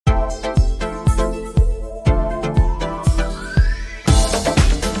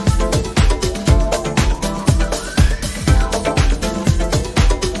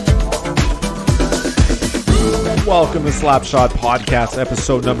Welcome to Slapshot Podcast,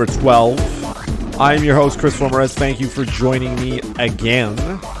 episode number 12. I am your host, Christopher Morais. Thank you for joining me again.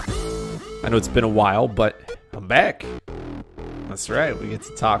 I know it's been a while, but I'm back. That's right. We get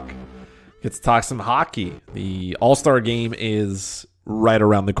to talk some hockey. The All-Star Game is right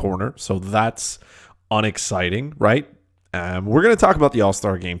around the corner, so that's unexciting, right? We're going to talk about the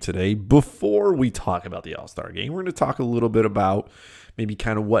All-Star Game today. Before we talk about the All-Star Game, we're going to talk a little bit about maybe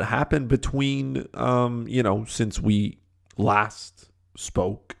kind of what happened between, since we last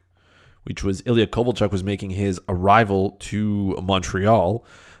spoke, which was Ilya Kovalchuk was making his arrival to Montreal.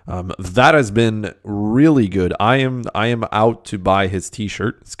 That has been really good. I am out to buy his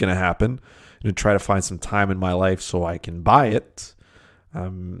t-shirt. It's going to happen. I'm going to try to find some time in my life so I can buy it.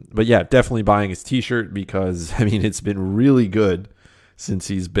 But yeah, definitely buying his t-shirt because, it's been really good since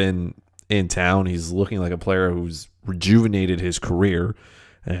he's been in town. He's looking like a player who's rejuvenated his career.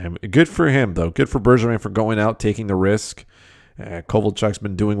 Good for him, though. Good for Bergevin for going out, taking the risk. Kovalchuk's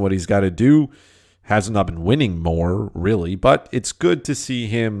been doing what he's got to do. Hasn't not been winning more, really, but it's good to see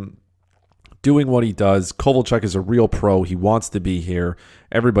him doing what he does. Kovalchuk is a real pro. He wants to be here.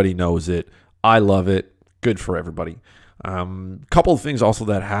 Everybody knows it. I love it. Good for everybody. Couple of things also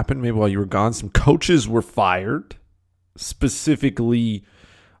that happened maybe while you were gone. Some coaches were fired. Specifically,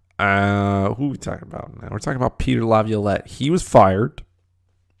 who are we talking about now? We're talking about Peter Laviolette. He was fired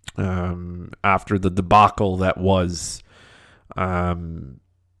after the debacle that was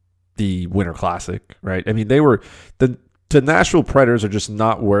the Winter Classic, right? The Nashville Predators are just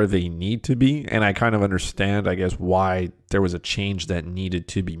not where they need to be, and I kind of understand, I guess, why there was a change that needed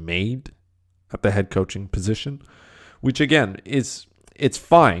to be made at the head coaching position, which again it's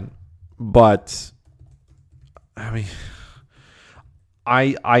fine, but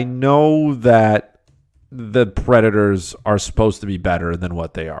I know that the Predators are supposed to be better than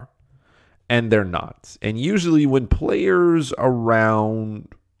what they are, and they're not. And usually when players around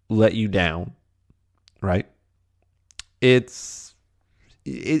let you down, right, it's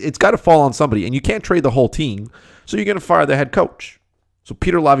got to fall on somebody, and you can't trade the whole team, so you're going to fire the head coach. So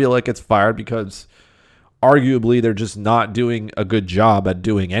Peter Laviolette gets fired because arguably they're just not doing a good job at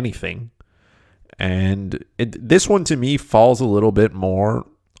doing anything. And this one, to me, falls a little bit more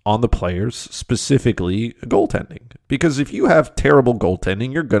on the players, specifically goaltending. Because if you have terrible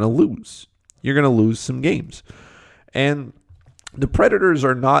goaltending, you're going to lose. You're going to lose some games. And the Predators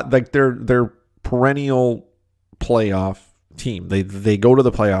are not like they're perennial playoff team. They go to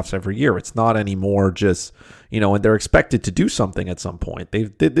the playoffs every year. It's not anymore just, and they're expected to do something at some point.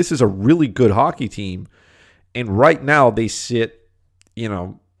 This is a really good hockey team. And right now they sit,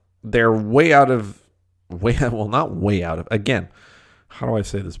 they're not way out of, again, how do I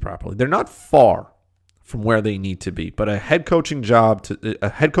say this properly? They're not far from where they need to be, but a head coaching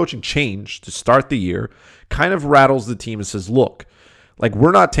change to start the year kind of rattles the team and says, look, like,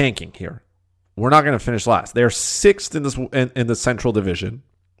 we're not tanking here. We're not going to finish last. They're sixth in the Central Division,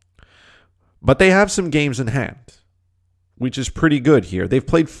 but they have some games in hand, which is pretty good here. They've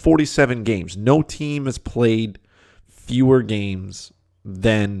played 47 games. No team has played fewer games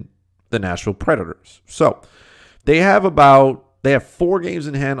than the Nashville Predators. So they have 4 games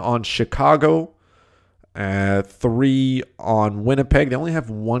in hand on Chicago, 3 on Winnipeg. They only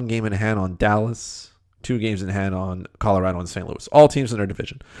have 1 game in hand on Dallas, 2 games in hand on Colorado and St. Louis. All teams in their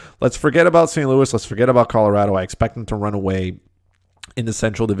division. Let's forget about St. Louis. Let's forget about Colorado. I expect them to run away in the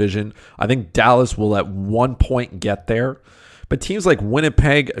Central Division. I think Dallas will at one point get there. But teams like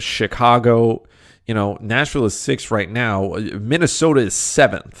Winnipeg, Chicago, Nashville is 6th right now. Minnesota is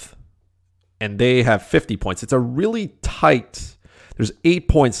 7th. And they have 50 points. It's a really tight. There's 8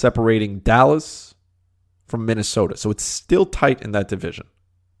 points separating Dallas from Minnesota. So it's still tight in that division.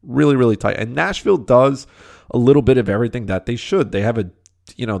 Really, really tight. And Nashville does a little bit of everything that they should. They have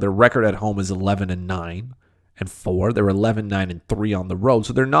their record at home is 11-9-4. They're 11-9-3 on the road.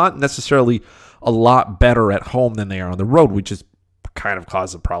 So they're not necessarily a lot better at home than they are on the road, which is kind of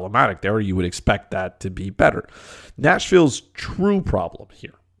causes a problematic there. You would expect that to be better. Nashville's true problem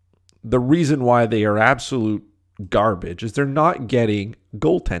here, the reason why they are absolute garbage, is they're not getting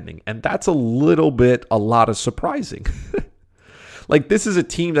goaltending. And that's a lot of surprising. Like, this is a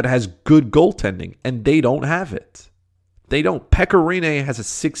team that has good goaltending, and they don't have it. They don't. Pekka Rinne has a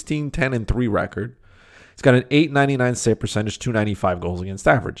 16-10-3 record. He's got an .899 save percentage, .295 goals against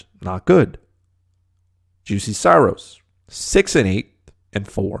average. Not good. Juicy Saros,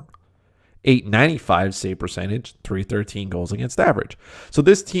 6-8-4, .895 save percentage, .313 goals against average. So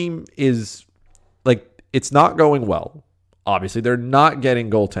this team is, it's not going well. Obviously, they're not getting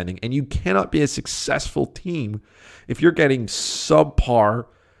goaltending, and you cannot be a successful team if you're getting subpar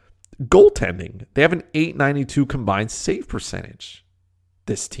Goaltending. They have an .892 combined save percentage,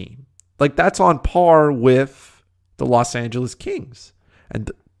 this team. Like, that's on par with the Los Angeles Kings.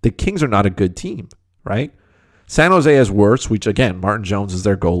 And the Kings are not a good team, right? San Jose has worse, which, again, Martin Jones is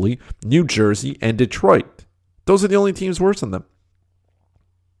their goalie. New Jersey and Detroit. Those are the only teams worse than them.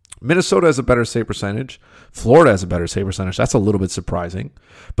 Minnesota has a better save percentage. Florida has a better save percentage. That's a little bit surprising.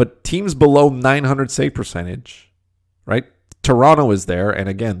 But teams below 900 save percentage, right? Toronto is there, and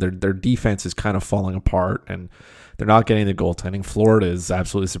again, their defense is kind of falling apart, and they're not getting the goaltending. Florida is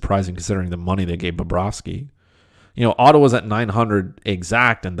absolutely surprising considering the money they gave Bobrovsky. You know, Ottawa's at 900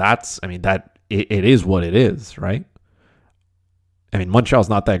 exact, and it is what it is, right? I mean, Montreal's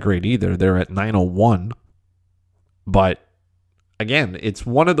not that great either. They're at 901, but again, it's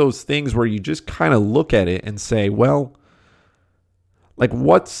one of those things where you just kind of look at it and say, well, like,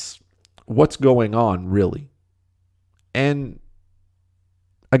 what's going on, really? And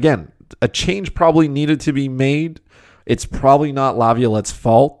again, a change probably needed to be made. It's probably not Laviolette's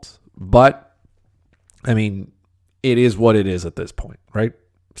fault, but I mean, it is what it is at this point, right?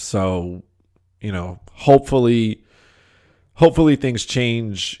 So, you know, hopefully things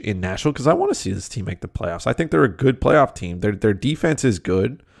change in Nashville, because I want to see this team make the playoffs. I think they're a good playoff team. Their defense is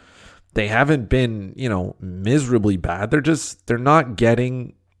good. They haven't been, you know, miserably bad. They're not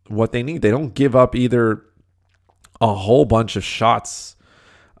getting what they need. They don't give up either a whole bunch of shots.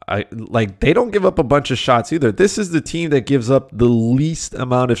 They don't give up a bunch of shots either. This is the team that gives up the least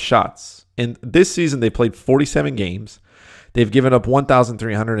amount of shots. And this season, they played 47 games. They've given up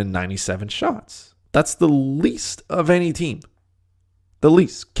 1,397 shots. That's the least of any team. The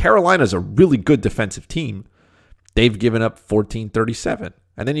least. Carolina's a really good defensive team. They've given up 1,437.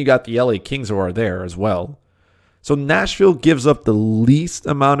 And then you got the LA Kings who are there as well. So Nashville gives up the least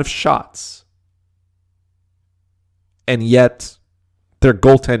amount of shots. And yet their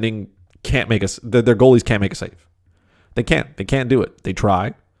goaltending can't make us. Their goalies can't make a save. They can't. They can't do it. They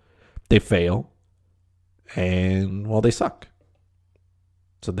try. They fail. And, well, they suck.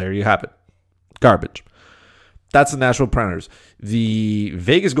 So there you have it. Garbage. That's the Nashville Predators. The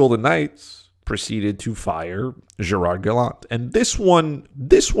Vegas Golden Knights proceeded to fire Gerard Gallant. And this one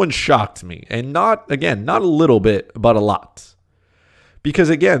shocked me. And not a little bit, but a lot. Because,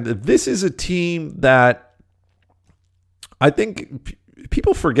 again, this is a team that I think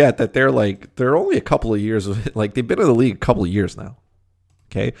people forget that they're only a couple of years, like they've been in the league a couple of years now.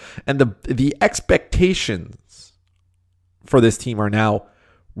 Okay. And the expectations for this team are now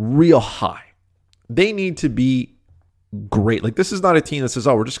real high. They need to be great. Like, this is not a team that says,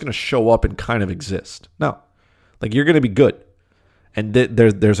 oh, we're just going to show up and kind of exist. No. Like, you're going to be good. And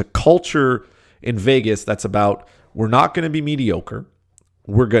there's a culture in Vegas that's about, we're not going to be mediocre.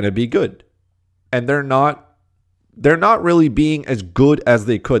 We're going to be good. And they're not really being as good as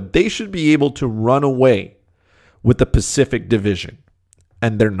they could. They should be able to run away with the Pacific Division.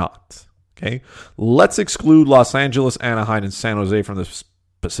 And they're not. Okay? Let's exclude Los Angeles, Anaheim, and San Jose from the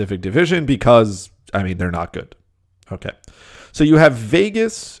Pacific Division because, I mean, they're not good. Okay. So you have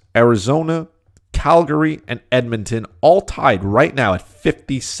Vegas, Arizona, Calgary, and Edmonton all tied right now at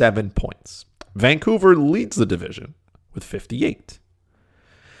 57 points. Vancouver leads the division with 58.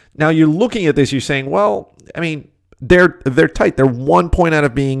 Now you're looking at this, you're saying, well, I mean, they're tight. They're 1 point out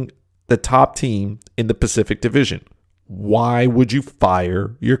of being the top team in the Pacific Division. Why would you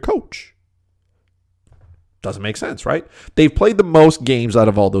fire your coach? Doesn't make sense, right? They've played the most games out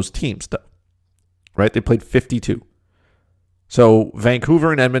of all those teams, though. Right? They played 52. So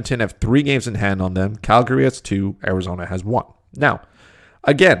Vancouver and Edmonton have 3 games in hand on them. Calgary has 2. Arizona has 1. Now,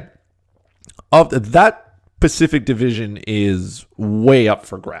 again, of that Pacific Division is way up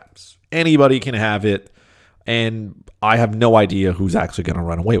for grabs. Anybody can have it, and I have no idea who's actually going to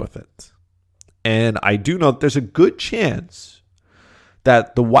run away with it. And I do know that there's a good chance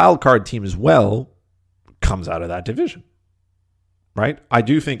that the wild card team as well comes out of that division. Right? I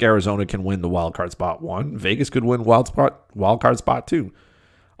do think Arizona can win the wild card spot 1. Vegas could win wild card spot 2.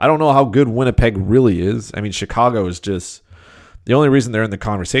 I don't know how good Winnipeg really is. I mean, Chicago is just the only reason they're in the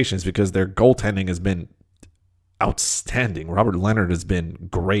conversation is because their goaltending has been outstanding. Robert Leonard has been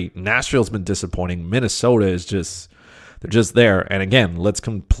great. Nashville's been disappointing. Minnesota is just, they're just there. And again, let's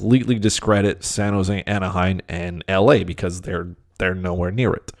completely discredit San Jose, Anaheim, and LA because they're nowhere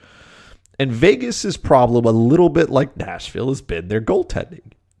near it. And Vegas' problem, a little bit like Nashville, has been their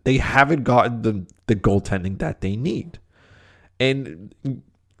goaltending. They haven't gotten the goaltending that they need. And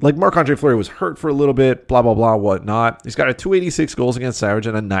like Marc-Andre Fleury was hurt for a little bit, blah, blah, blah, whatnot. He's got a 286 goals against average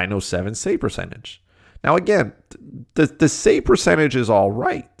and a 907 save percentage. Now, again, the save percentage is all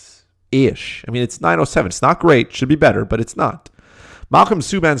right-ish. I mean, it's 907. It's not great. Should be better, but it's not. Malcolm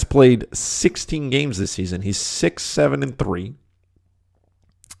Subban's played 16 games this season. He's 6-7-3.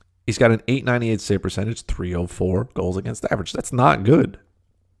 He's got an 898 save percentage, 304 goals against average. That's not good.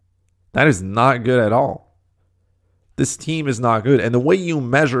 That is not good at all. This team is not good. And the way you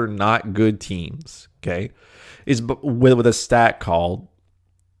measure not good teams, okay, is with a stat called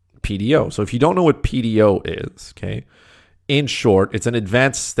PDO. So if you don't know what PDO is, okay, in short, it's an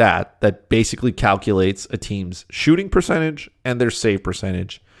advanced stat that basically calculates a team's shooting percentage and their save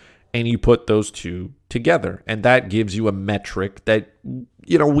percentage, and you put those two together. And that gives you a metric that,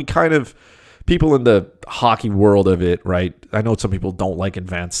 we kind of, people in the hockey world of it, right? I know some people don't like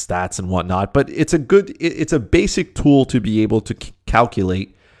advanced stats and whatnot, but it's a basic tool to be able to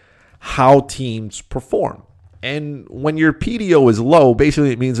calculate how teams perform. And when your PDO is low,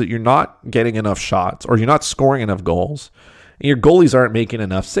 basically it means that you're not getting enough shots or you're not scoring enough goals and your goalies aren't making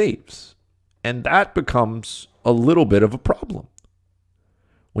enough saves. And that becomes a little bit of a problem.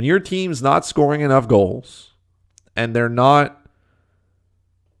 When your team's not scoring enough goals and they're not,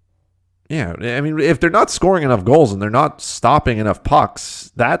 if they're not scoring enough goals and they're not stopping enough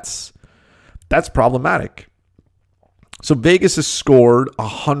pucks, that's problematic. So Vegas has scored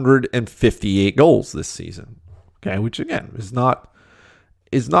 158 goals this season. Okay, which again is not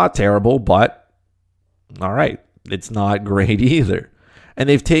terrible, but all right, it's not great either. And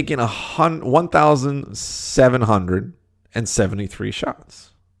they've taken 1,773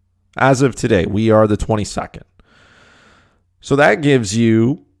 shots. As of today, we are the 22nd. So that gives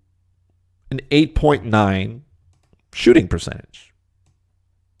you an 8.9 shooting percentage.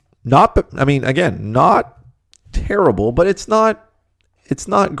 Not terrible, but it's not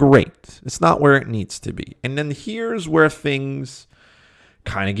great. It's not where it needs to be. And then here's where things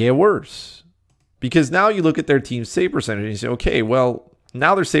kind of get worse. Because now you look at their team save percentage and you say, okay, well,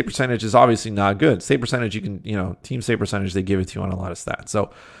 now their save percentage is obviously not good. Save percentage, team save percentage, they give it to you on a lot of stats.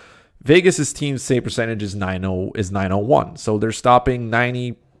 So Vegas's team save percentage is 901. So they're stopping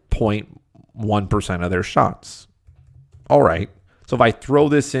 90.1% of their shots. All right. So if I throw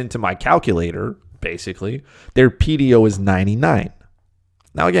this into my calculator, basically, their PDO is 99.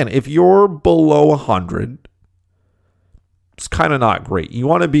 Now, again, if you're below 100, it's kind of not great. You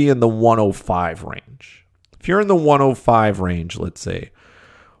want to be in the 105 range. If you're in the 105 range, let's say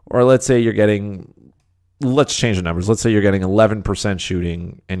you're getting, let's change the numbers. Let's say you're getting 11%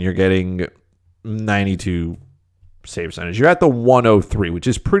 shooting and you're getting 92 save percentage. You're at the 103, which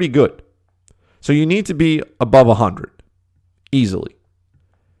is pretty good. So you need to be above 100 easily.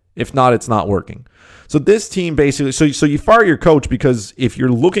 If not, it's not working. So this team basically, so you fire your coach because if you're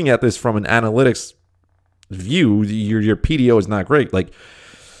looking at this from an analytics view, your PDO is not great. Like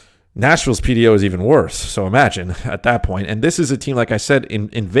Nashville's PDO is even worse. So imagine at that point. And this is a team, like I said,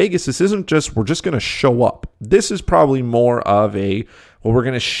 in Vegas, this isn't just, we're just going to show up. This is probably more of we're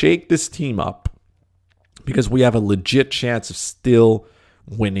going to shake this team up because we have a legit chance of still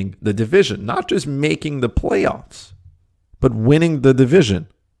winning the division. Not just making the playoffs, but winning the division.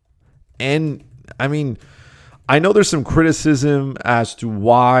 And I know there's some criticism as to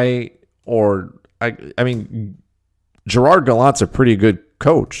why, Gerard Gallant's a pretty good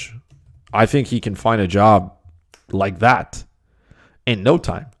coach. I think he can find a job like that in no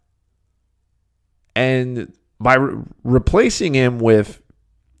time. And by replacing him with,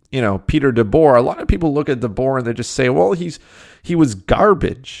 Peter DeBoer, a lot of people look at DeBoer and they just say, well, he was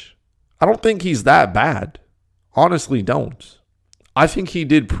garbage. I don't think he's that bad. Honestly, don't. I think he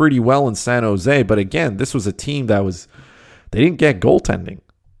did pretty well in San Jose, but again, this was a team they didn't get goaltending.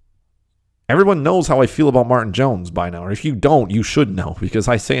 Everyone knows how I feel about Martin Jones by now, or if you don't, you should know, because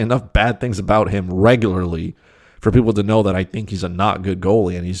I say enough bad things about him regularly for people to know that I think he's a not good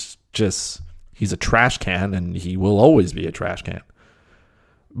goalie, and he's a trash can, and he will always be a trash can.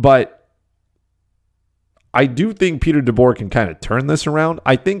 But I do think Peter DeBoer can kind of turn this around.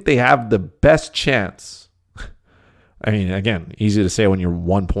 I think they have the best chance. Again, easy to say when you're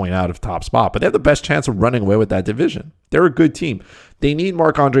 1 point out of top spot, but they have the best chance of running away with that division. They're a good team. They need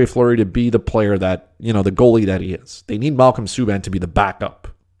Marc-Andre Fleury to be the player that, the goalie that he is. They need Malcolm Subban to be the backup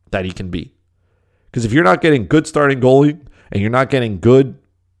that he can be. Because if you're not getting good starting goalie and you're not getting good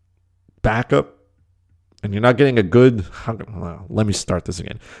backup and you're not getting a good, let me start this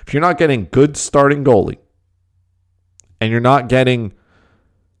again. If you're not getting good starting goalie and you're not getting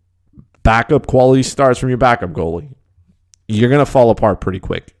backup quality starts from your backup goalie, you're going to fall apart pretty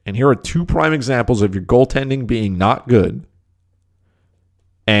quick. And here are two prime examples of your goaltending being not good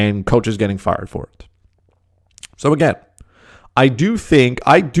and coaches getting fired for it. So again, I do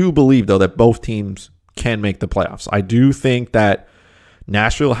believe, though, that both teams can make the playoffs. I do think that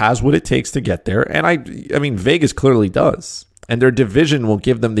Nashville has what it takes to get there. And I mean, Vegas clearly does. And their division will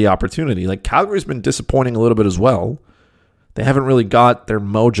give them the opportunity. Like, Calgary's been disappointing a little bit as well. They haven't really got their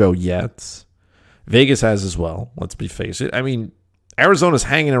mojo yet. Vegas has as well, let's be face it. I mean, Arizona's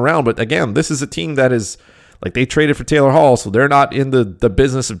hanging around, but again, this is a team that is, like, they traded for Taylor Hall, so they're not in the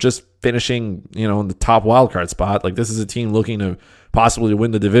business of just finishing, in the top wildcard spot. Like, this is a team looking to possibly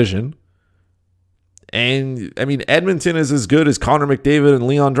win the division. And, I mean, Edmonton is as good as Connor McDavid and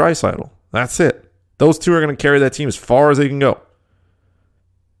Leon Draisaitl. That's it. Those two are going to carry that team as far as they can go.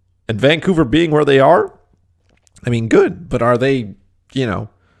 And Vancouver being where they are, I mean, good. But are they,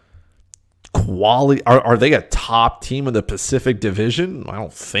 quality? Are they a top team in the Pacific Division? I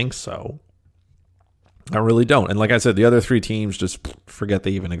don't think so. I really don't. And like I said, the other three teams, just forget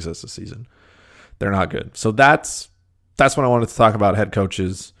they even exist this season. They're not good. So that's what I wanted to talk about, head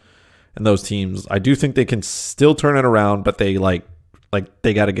coaches and those teams. I do think they can still turn it around, but they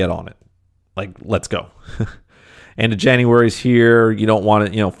they got to get on it. Like, let's go. And January's here. You don't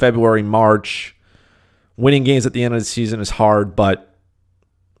want it, February, March. Winning games at the end of the season is hard, but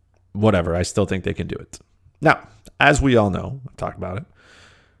whatever. I still think they can do it. Now, as we all know, I've talked about it,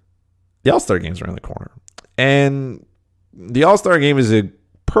 the All-Star Game's around the corner. And the All-Star Game is a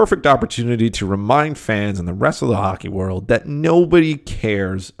perfect opportunity to remind fans and the rest of the hockey world that nobody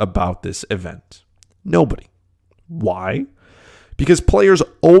cares about this event. Nobody. Why? Because players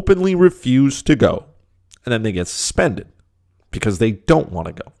openly refuse to go, and then they get suspended because they don't want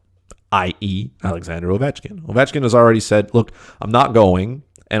to go, i.e. Alexander Ovechkin. Ovechkin has already said, look, I'm not going,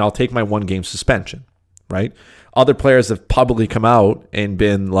 and I'll take my one-game suspension, right? Other players have publicly come out and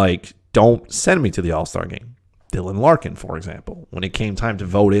been like, don't send me to the All-Star Game. Dylan Larkin, for example, when it came time to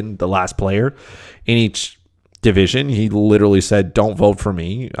vote in the last player in each division, he literally said, don't vote for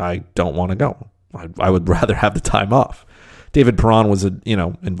me. I don't want to go. I would rather have the time off. David Perron was,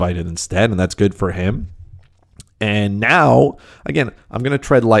 invited instead, and that's good for him. And now, again, I'm going to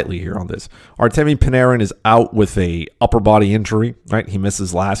tread lightly here on this. Artemi Panarin is out with a upper body injury, right? He missed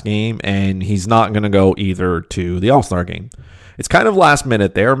his last game, and he's not going to go either to the All-Star Game. It's kind of last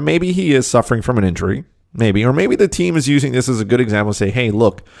minute there. Maybe he is suffering from an injury, maybe. Or maybe the team is using this as a good example to say, hey,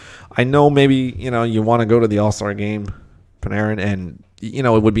 look, I know maybe, you want to go to the All-Star Game, Panarin, and, it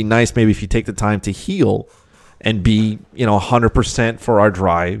would be nice maybe if you take the time to heal and be, 100% for our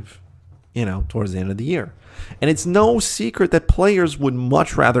drive, towards the end of the year. And it's no secret that players would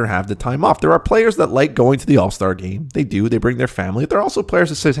much rather have the time off. There are players that like going to the All-Star Game. They do. They bring their family. There are also players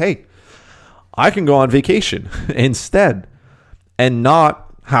that says, hey, I can go on vacation instead and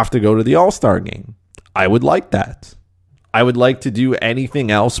not have to go to the All-Star Game. I would like that. I would like to do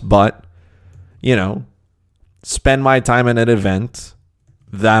anything else but, spend my time in an event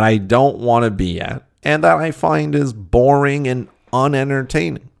that I don't want to be at and that I find is boring and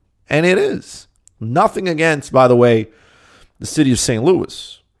unentertaining. And it is. Nothing against, by the way, the city of St.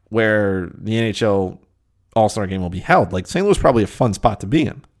 Louis, where the NHL All-Star Game will be held. Like, St. Louis is probably a fun spot to be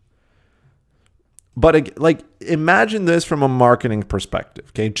in. But, imagine this from a marketing perspective,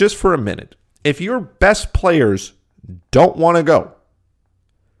 okay? Just for a minute. If your best players don't want to go,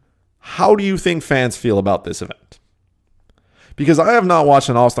 how do you think fans feel about this event? Because I have not watched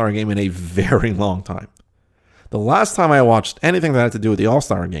an All-Star Game in a very long time. The last time I watched anything that had to do with the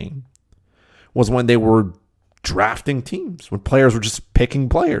All-Star Game was when they were drafting teams, when players were just picking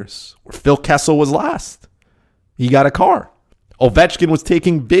players, where Phil Kessel was last. He got a car. Ovechkin was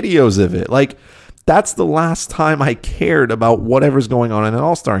taking videos of it. Like, that's the last time I cared about whatever's going on in an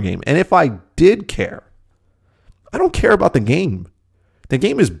All-Star Game. And if I did care, I don't care about the game. The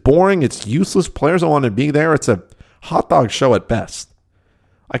game is boring. It's useless. Players don't want to be there. It's a hot dog show at best.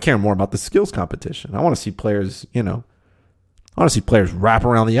 I care more about the skills competition. I want to see players, I want to see players wrap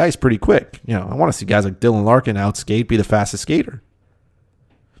around the ice pretty quick. I want to see guys like Dylan Larkin outskate, be the fastest skater.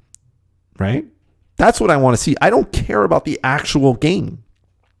 Right? That's what I want to see. I don't care about the actual game.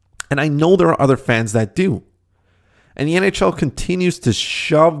 And I know there are other fans that do. And the NHL continues to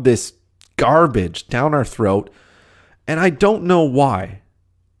shove this garbage down our throat. And I don't know why.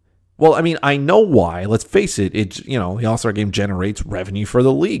 Well, I mean, I know why. Let's face it. The All-Star Game generates revenue for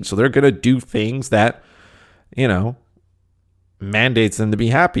the league. So they're going to do things that, mandates them to be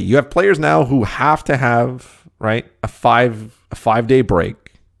happy. You have players now who have to have, right, a 5-day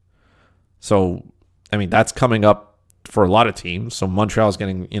break. So, I mean, that's coming up for a lot of teams. So Montreal's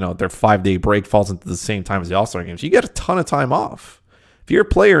getting, their 5-day break falls into the same time as the All-Star Games. You get a ton of time off. If you're a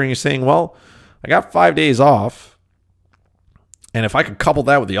player and you're saying, well, I got 5 days off, and if I could couple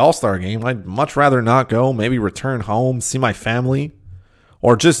that with the All-Star Game, I'd much rather not go, maybe return home, see my family,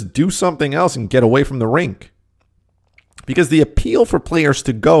 or just do something else and get away from the rink. Because the appeal for players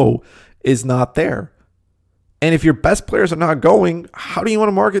to go is not there. And if your best players are not going, how do you want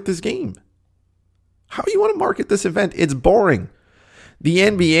to market this game? How do you want to market this event? It's boring. The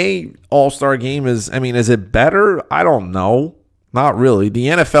NBA All-Star Game is it better? I don't know. Not really. The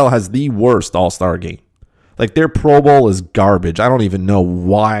NFL has the worst All-Star Game. Like, their Pro Bowl is garbage. I don't even know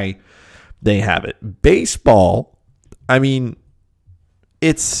why they have it. Baseball,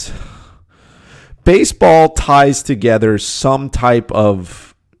 baseball ties together some type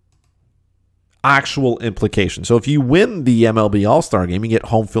of actual implication. So if you win the MLB All-Star Game, you get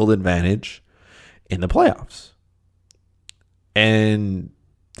home field advantage in the playoffs. And,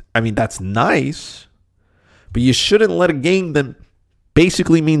 that's nice, but you shouldn't let a game that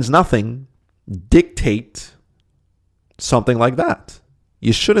basically means nothing dictate something like that.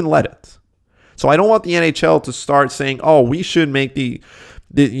 You shouldn't let it. So I don't want the NHL to start saying, oh, we should make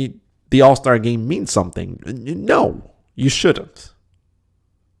the All-Star Game mean something. No, you shouldn't.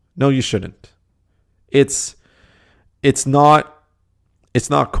 No, you shouldn't. It's not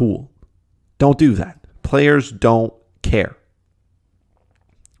cool. Don't do that. Players don't care.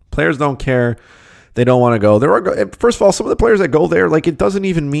 Players don't care. They don't want to go. First of all, some of the players that go there, like, it doesn't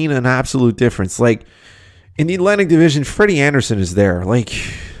even mean an absolute difference. Like, in the Atlantic Division, Freddie Anderson is there. Like,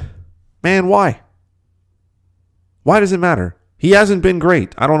 man, why? Why does it matter? He hasn't been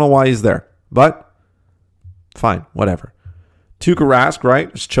great. I don't know why he's there. But, fine, whatever. Tuukka Rask,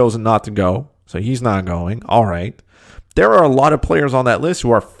 right, has chosen not to go. So he's not going. All right. There are a lot of players on that list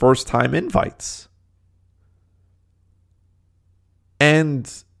who are first-time invites. And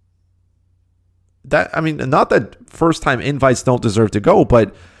that, not that first-time invites don't deserve to go,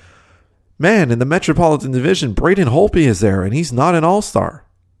 but man, in the Metropolitan Division, Braden Holtby is there, and he's not an all-star.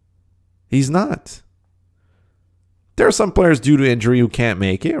 He's not. There are some players due to injury who can't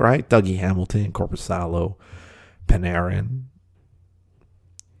make it, right? Dougie Hamilton, Korpisalo, Panarin.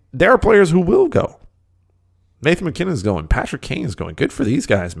 There are players who will go. Nathan McKinnon's going. Patrick Kane's going. Good for these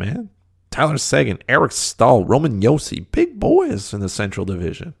guys, man. Tyler Seguin, Eric Stahl, Roman Josi. Big boys in the Central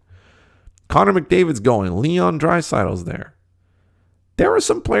Division. Connor McDavid's going. Leon Draisaitl's there. There are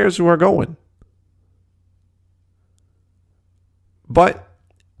some players who are going. But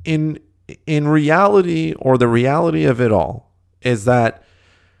in reality, or the reality of it all, is that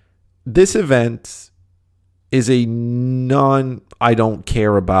this event is a I don't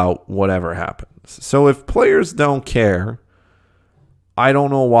care about whatever happens. So if players don't care, I don't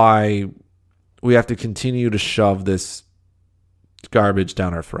know why we have to continue to shove this garbage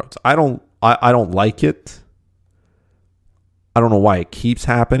down our throats. I don't like it. I don't know why it keeps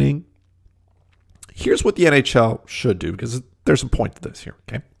happening. Here's what the NHL should do, because there's a point to this here,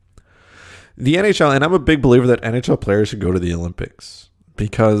 okay? The NHL, and I'm a big believer that NHL players should go to the Olympics,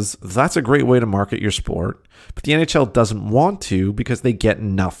 because that's a great way to market your sport. But the NHL doesn't want to, because they get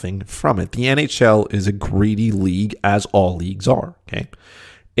nothing from it. The NHL is a greedy league, as all leagues are, okay?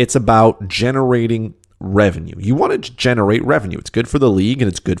 It's about generating revenue. You want to generate revenue. It's good for the league and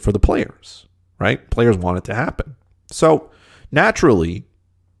it's good for the players, right? Players want it to happen. So naturally,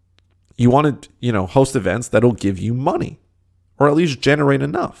 you want to, host events that'll give you money, or at least generate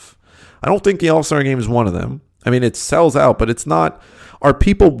enough. I don't think the All-Star Game is one of them. It sells out, but it's not. Are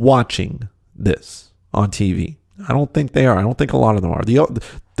people watching this on TV? I don't think they are. I don't think a lot of them are.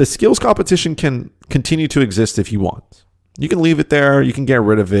 The skills competition can continue to exist if you want. You can leave it there. You can get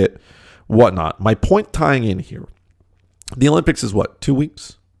rid of it, whatnot. My point tying in here, the Olympics is what, 2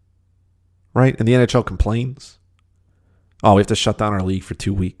 weeks? Right? And the NHL complains. Oh, we have to shut down our league for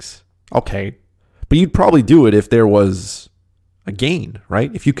 2 weeks. Okay. But you'd probably do it if there was a gain,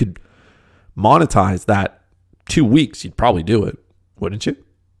 right? If you could monetize that 2 weeks, you'd probably do it, wouldn't you?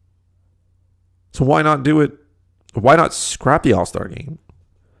 So why not do it? Why not scrap the All-Star Game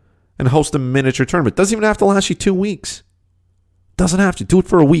and host a miniature tournament? It doesn't even have to last you 2 weeks. Doesn't have to. Do it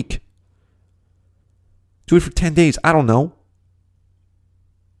for a week. Do it for 10 days. I don't know.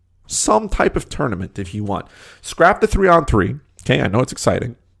 Some type of tournament if you want. Scrap the 3-on-3. Okay, I know it's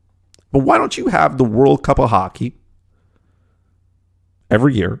exciting. But why don't you have the World Cup of Hockey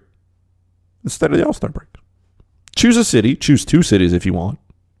every year instead of the All-Star break? Choose a city. Choose 2 cities if you want.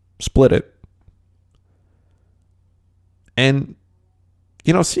 Split it. And,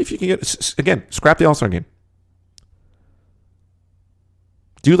 see if you can get, again, scrap the All-Star Game.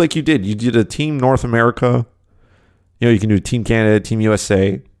 Do like you did. You did a Team North America. You can do Team Canada, Team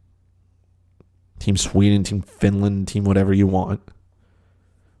USA, Team Sweden, Team Finland, Team whatever you want.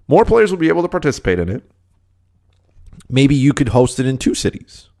 More players will be able to participate in it. Maybe you could host it in 2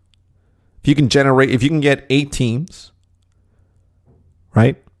 cities. If you can get 8 teams,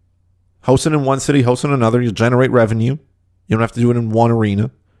 right? Host it in one city, host it in another. You'll generate revenue. You don't have to do it in one arena.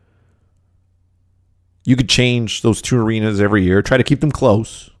 You could change those 2 arenas every year. Try to keep them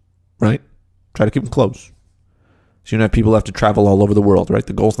close, right? Try to keep them close. So you don't have people who have to travel all over the world, right?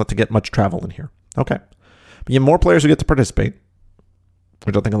 The goal is not to get much travel in here. Okay. But you have more players who get to participate,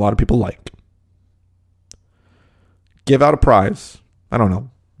 which I think a lot of people like. Give out a prize. I don't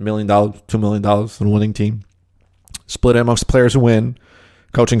know, $1 million, $2 million to the winning team. Split it amongst the players who win,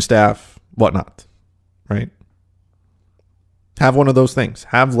 coaching staff, whatnot, right? Have one of those things.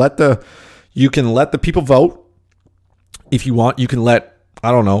 You can let the people vote if you want. You can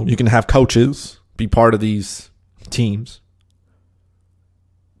you can have coaches be part of these teams.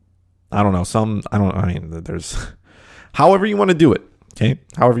 There's however you want to do it. Okay.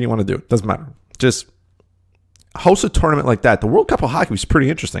 However you want to do it. Doesn't matter. Just host a tournament like that. The World Cup of Hockey was pretty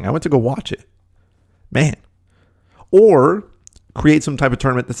interesting. I went to go watch it. Man. Or create some type of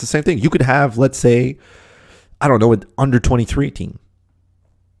tournament that's the same thing. You could have, let's say, an under 23 team.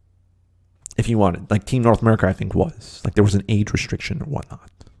 If you wanted. Like Team North America, I think was. Like there was an age restriction or whatnot.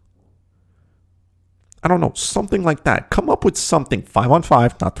 I don't know. Something like that. Come up with something.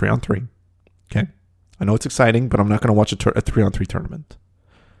 5-on-5, not 3-on-3. Okay? I know it's exciting, but I'm not going to watch a 3-on-3 tournament.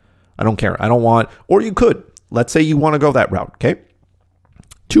 I don't care. Or you could. Let's say you want to go that route, okay?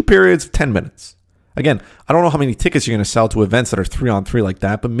 2 periods, 10 minutes. Again, I don't know how many tickets you're going to sell to events that are 3-on-3 like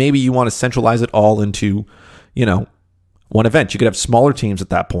that, but maybe you want to centralize it all into, one event. You could have smaller teams at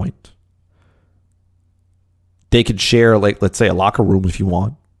that point. They could share, let's say, a locker room if you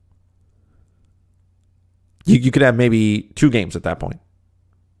want. You could have maybe 2 games at that point.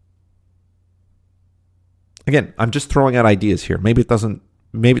 Again, I'm just throwing out ideas here. Maybe it doesn't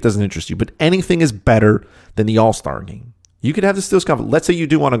interest you, but anything is better than the All-Star Game. You could have the Steelers Conference. Let's say you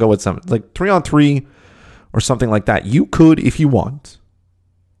do want to go with something like 3-on-3 or something like that. You could if you want.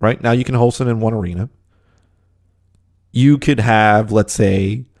 Right? Now you can host it in one arena. You could have, let's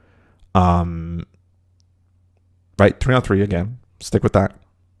say, 3-on-3 again. Stick with that.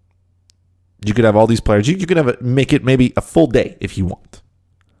 You could have all these players. You could make it maybe a full day if you want.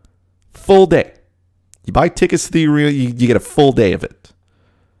 Full day. You buy tickets to the arena, you get a full day of it.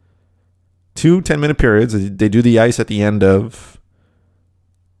 2 10-minute periods. They do the ice at the end of,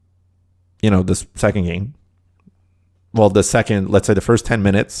 the second game. Well, let's say the first 10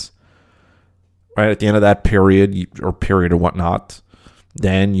 minutes, right at the end of that period or whatnot,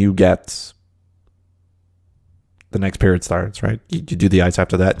 then you get the next period starts, right? You do the ice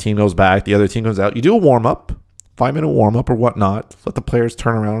after that. Team goes back. The other team goes out. You do a warm-up, 5-minute warm-up or whatnot. Let the players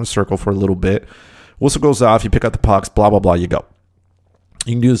turn around in a circle for a little bit. Whistle goes off. You pick up the pucks, blah, blah, blah. You go.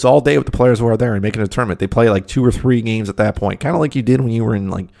 You can do this all day with the players who are there and make it a tournament. They play 2 or 3 games at that point, kind of like you did when you were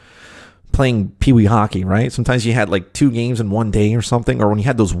in playing Pee Wee hockey, right? Sometimes you had 2 games in one day or something, or when you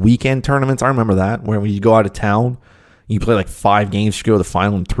had those weekend tournaments. I remember that, where when you go out of town, you play 5 games, you go to the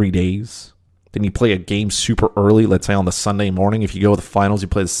final in 3 days. Then you play a game super early, let's say on the Sunday morning. If you go to the finals, you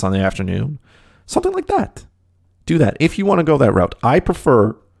play the Sunday afternoon. Something like that. Do that if you want to go that route. I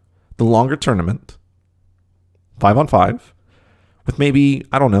prefer the longer tournament, 5-on-5, with maybe,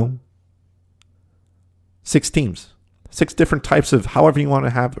 6 teams. 6 different types of however you want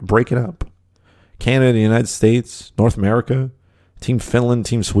to break it up. Canada, the United States, North America, Team Finland,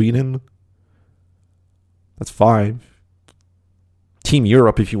 Team Sweden. That's 5. Team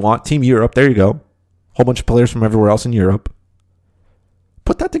Europe if you want. Team Europe, there you go. Whole bunch of players from everywhere else in Europe.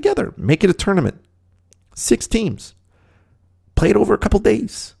 Put that together. Make it a tournament. 6 teams. Play it over a couple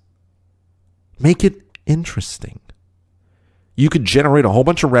days. Make it interesting. You could generate a whole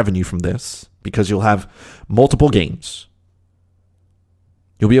bunch of revenue from this because you'll have multiple games.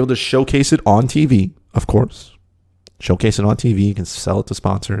 You'll be able to showcase it on TV, of course. Showcase it on TV. You can sell it to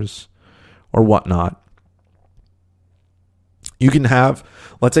sponsors or whatnot. You can have,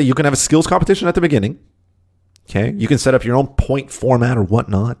 let's say you can have a skills competition at the beginning. Okay. You can set up your own point format or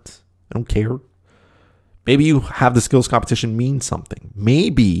whatnot. I don't care. Maybe you have the skills competition mean something.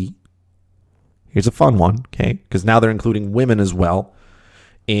 Maybe, here's a fun one, okay? Because now they're including women as well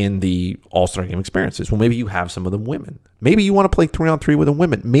in the All-Star Game experiences. Well, maybe you have some of them women. Maybe you want to play 3-on-3 with the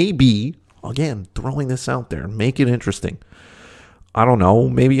women. Maybe, again, throwing this out there, make it interesting. I don't know.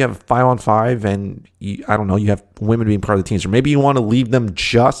 Maybe you have 5-on-5 and you have women being part of the teams. Or maybe you want to leave them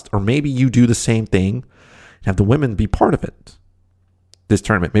or maybe you do the same thing and have the women be part of it. This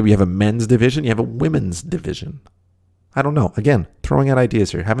tournament. Maybe you have a men's division. You have a women's division. I don't know. Again, throwing out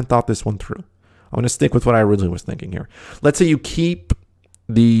ideas here. Haven't thought this one through. I'm going to stick with what I originally was thinking here. Let's say you keep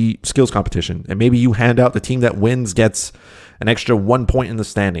the skills competition and maybe you hand out the team that wins gets an extra 1 point in the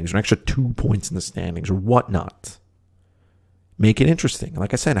standings or an extra 2 points in the standings or whatnot. Make it interesting.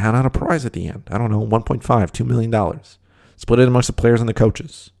 Like I said, hand out a prize at the end. I don't know, $1.5, $2 million. Split it amongst the players and the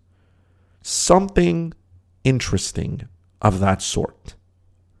coaches. Something interesting of that sort.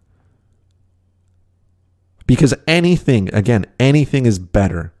 Because anything is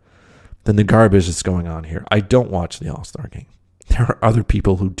better than the garbage that's going on here. I don't watch the All-Star Game. There are other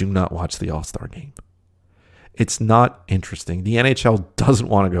people who do not watch the All-Star Game. It's not interesting. The NHL doesn't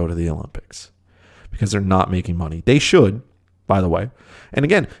want to go to the Olympics because they're not making money. They should, by the way. And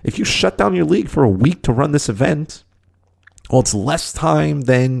again, if you shut down your league for a week to run this event, well, it's less time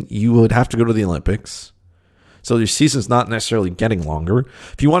than you would have to go to the Olympics. So your season's not necessarily getting longer.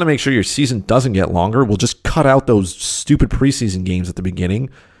 If you want to make sure your season doesn't get longer, we'll just cut out those stupid preseason games at the beginning.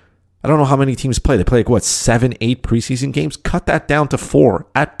 I don't know how many teams play. They play 7, 8 preseason games? Cut that down to 4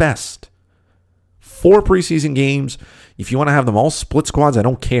 at best. 4 preseason games. If you want to have them all split squads, I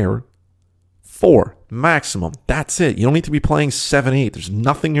don't care. 4 maximum. That's it. You don't need to be playing 7, 8. There's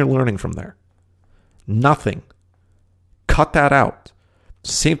nothing you're learning from there. Nothing. Cut that out.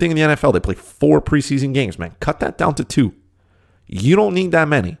 Same thing in the NFL. They play 4 preseason games, man. Cut that down to 2. You don't need that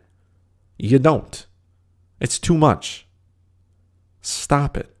many. You don't. It's too much.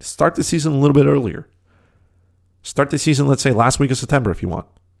 Stop it. Start the season a little bit earlier. Start the season, let's say, last week of September if you want.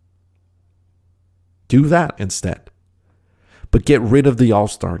 Do that instead. But get rid of the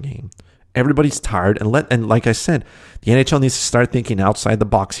All-Star Game. Everybody's tired. And like I said, the NHL needs to start thinking outside the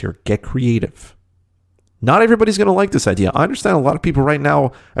box here. Get creative. Not everybody's going to like this idea. I understand a lot of people right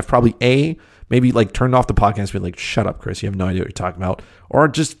now have probably maybe turned off the podcast and been like, shut up, Chris. You have no idea what you're talking about. Or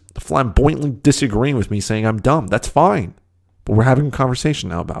just flamboyantly disagreeing with me saying I'm dumb. That's fine. But we're having a conversation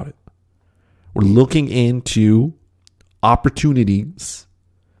now about it. We're looking into opportunities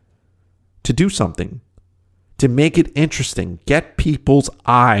to do something, to make it interesting. Get people's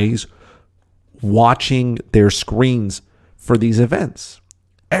eyes watching their screens for these events.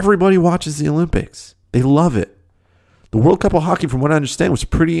 Everybody watches the Olympics. They love it. The World Cup of Hockey, from what I understand, was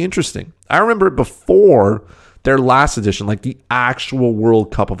pretty interesting. I remember before their last edition, the actual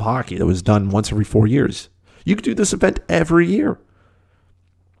World Cup of Hockey that was done once every 4 years. You could do this event every year.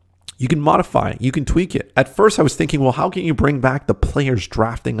 You can modify it. You can tweak it. At first, I was thinking, well, how can you bring back the players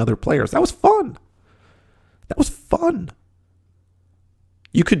drafting other players? That was fun.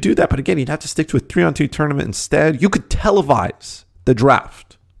 You could do that, but again, you'd have to stick to a 3-on-2 tournament instead. You could televise the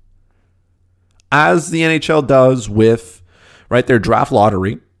draft, as the NHL does with their draft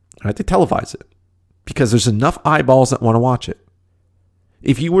lottery. They televise it because there's enough eyeballs that want to watch it.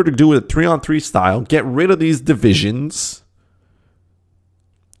 If you were to do it 3-on-3 style, get rid of these divisions.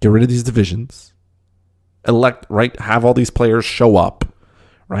 Have all these players show up,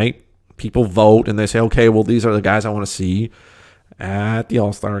 right? People vote and they say, okay, well, these are the guys I want to see at the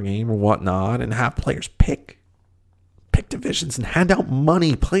All-Star Game or whatnot, and have players pick divisions and hand out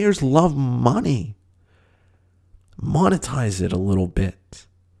money. Players love money. Monetize it a little bit.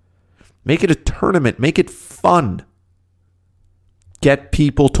 Make it a tournament. Make it fun. Get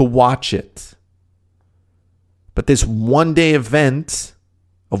people to watch it. But this one-day event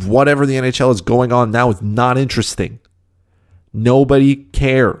of whatever the NHL is going on now is not interesting. Nobody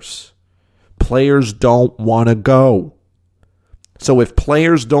cares. Players don't want to go. So if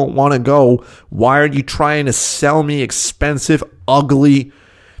players don't want to go, why are you trying to sell me expensive, ugly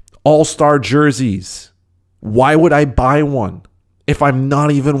All-Star jerseys? Why would I buy one if I'm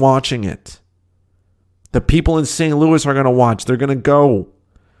not even watching it? The people in St. Louis are going to watch. They're going to go.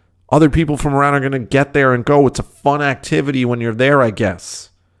 Other people from around are going to get there and go. It's a fun activity when you're there, I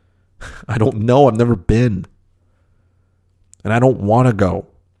guess. I don't know. I've never been. And I don't want to go.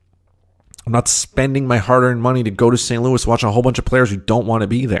 I'm not spending my hard-earned money to go to St. Louis, watch a whole bunch of players who don't want to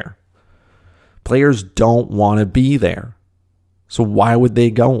be there. Players don't want to be there. So why would they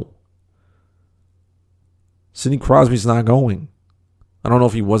go? Sidney Crosby's not going. I don't know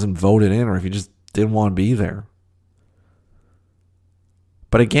if he wasn't voted in or if he just didn't want to be there.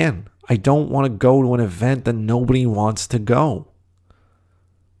 But again, I don't want to go to an event that nobody wants to go.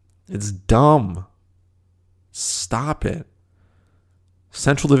 It's dumb. Stop it.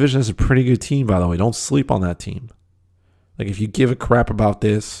 Central Division is a pretty good team, by the way. Don't sleep on that team. If you give a crap about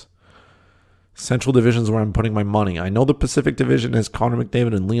this, Central Division is where I'm putting my money. I know the Pacific Division has Connor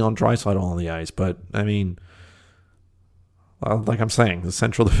McDavid and Leon Draisaitl on the ice, but like I'm saying, the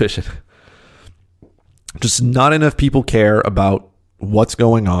Central Division. Just not enough people care about what's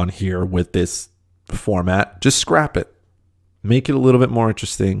going on here with this format. Just scrap it. Make it a little bit more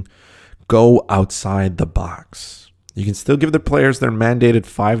interesting. Go outside the box. You can still give the players their mandated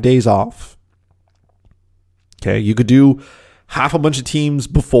 5 days off. Okay, you could do half a bunch of teams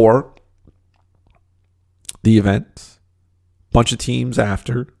before the event, bunch of teams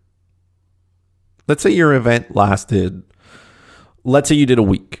after. Let's say your event lasted, let's say you did a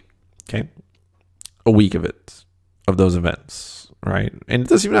week. Okay. A week of it, of those events, right? And it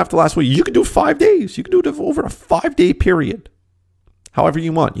doesn't even have to last a week. You can do 5 days. You can do it over a 5-day period. However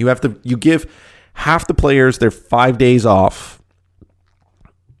you want. You give half the players their 5 days off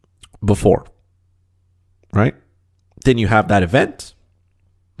before, right? Then you have that event,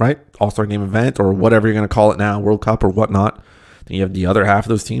 right? All-Star Game event or whatever you're going to call it now, World Cup or whatnot. Then you have the other half of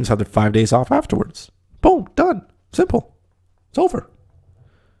those teams have their 5 days off afterwards. Boom, done. Simple. It's over.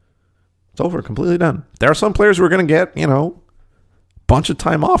 It's over, completely done. There are some players who are going to get, a bunch of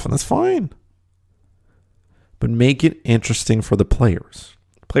time off, and that's fine. But make it interesting for the players.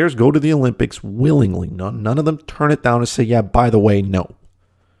 Players go to the Olympics willingly. None of them turn it down and say, yeah, by the way, no.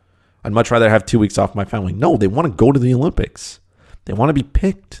 I'd much rather have 2 weeks off my family. No, they want to go to the Olympics. They want to be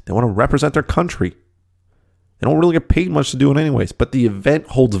picked. They want to represent their country. They don't really get paid much to do it anyways, but the event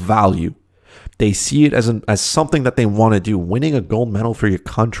holds value. They see it as something that they want to do. Winning a gold medal for your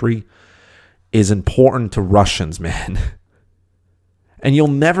country is important to Russians, man. And you'll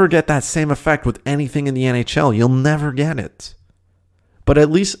never get that same effect with anything in the NHL. You'll never get it. But at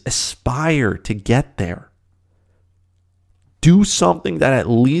least aspire to get there. Do something that at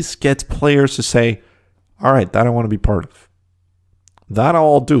least gets players to say, all right, that I want to be part of. That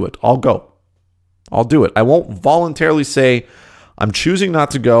I'll do it. I'll go. I'll do it. I won't voluntarily say, I'm choosing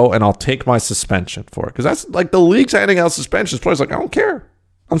not to go and I'll take my suspension for it. Because that's like the league's handing out suspensions. Players like, I don't care.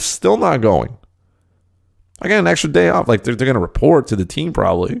 I'm still not going. I got an extra day off. Like they're going to report to the team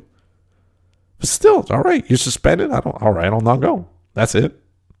probably. But still, it's all right. You're suspended. All right, I'll not go. That's it.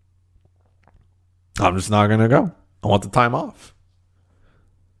 I'm just not going to go. I want the time off.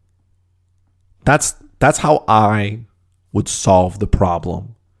 That's how I would solve the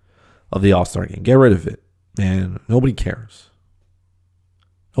problem of the All-Star Game. Get rid of it. Man, nobody cares.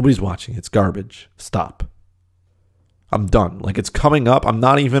 Nobody's watching. It's garbage. Stop. I'm done. Like it's coming up. I'm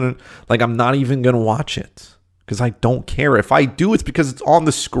not even going to watch it because I don't care. If I do, it's because it's on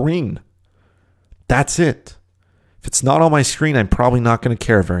the screen. That's it. If it's not on my screen, I'm probably not going to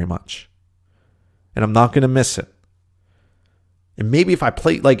care very much. And I'm not going to miss it. And maybe if I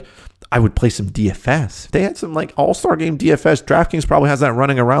play, I would play some DFS. If they had some All-Star Game DFS, DraftKings probably has that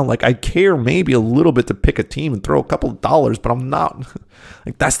running around. I'd care maybe a little bit to pick a team and throw a couple of dollars, but I'm not.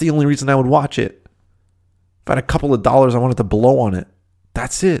 That's the only reason I would watch it. If I had a couple of dollars I wanted to blow on it,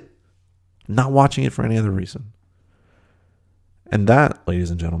 that's it. I'm not watching it for any other reason. And that,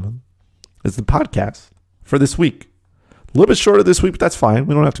 ladies and gentlemen, is the podcast for this week. A little bit shorter this week, but that's fine.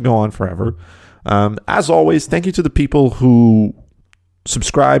 We don't have to go on forever. As always, thank you to the people who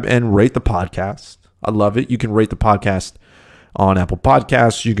subscribe and rate the podcast. I love it. You can rate the podcast on Apple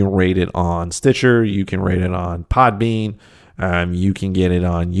Podcasts. You can rate it on Stitcher. You can rate it on Podbean. You can get it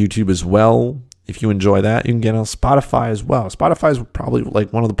on YouTube as well. If you enjoy that, you can get it on Spotify as well. Spotify is probably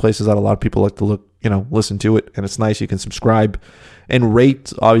one of the places that a lot of people like to listen to it. And it's nice. You can subscribe and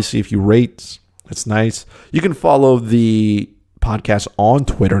rate. Obviously, if you rate, it's nice. You can follow the podcast on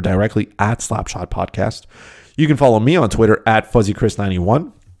Twitter directly at Slapshot Podcast. You can follow me on Twitter at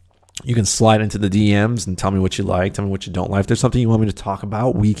FuzzyChris91. You can slide into the DMs and tell me what you like, tell me what you don't like. If there's something you want me to talk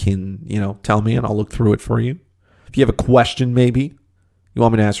about, we can, tell me and I'll look through it for you. If you have a question, maybe you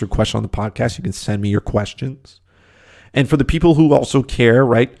want me to answer a question on the podcast, you can send me your questions. And for the people who also care,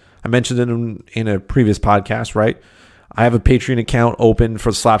 right? I mentioned it in a previous podcast, right? I have a Patreon account open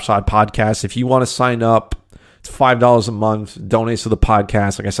for the Slapshot Podcast. If you want to sign up, it's $5 a month, donates to the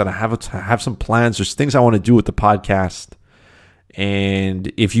podcast. Like I said, I have some plans. There's things I want to do with the podcast.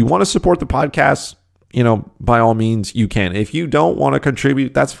 And if you want to support the podcast, by all means, you can. If you don't want to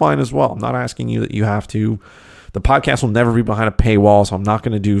contribute, that's fine as well. I'm not asking you that you have to. The podcast will never be behind a paywall, so I'm not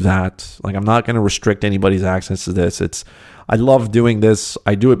going to do that. I'm not going to restrict anybody's access to this. I love doing this.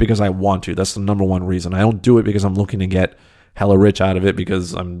 I do it because I want to. That's the number one reason. I don't do it because I'm looking to get hella rich out of it,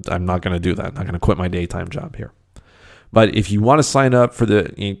 because I'm not going to do that. I'm not going to quit my daytime job here. But if you want to sign up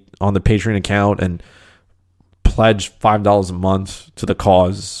on the Patreon account and pledge $5 a month to the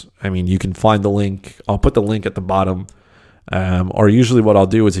cause, you can find the link. I'll put the link at the bottom. Or usually what I'll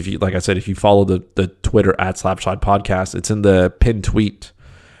do is if you follow the Twitter at Slapshot Podcast, it's in the pinned tweet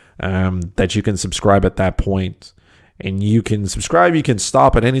that you can subscribe at that point. And you can subscribe. You can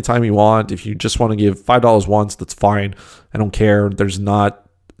stop at any time you want. If you just want to give $5 once, that's fine. I don't care.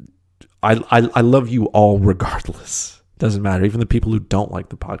 I love you all regardless. Doesn't matter. Even the people who don't like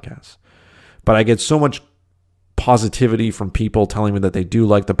the podcast. But I get so much positivity from people telling me that they do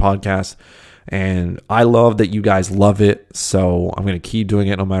like the podcast. And I love that you guys love it. So I'm going to keep doing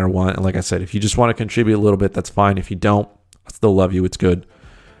it no matter what. And like I said, if you just want to contribute a little bit, that's fine. If you don't, I still love you. It's good.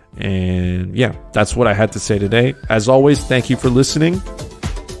 And yeah, that's what I had to say today. As always, thank you for listening.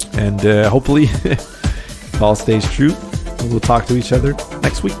 And hopefully it all stays true. We'll talk to each other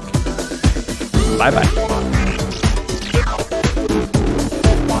next week. Bye-bye.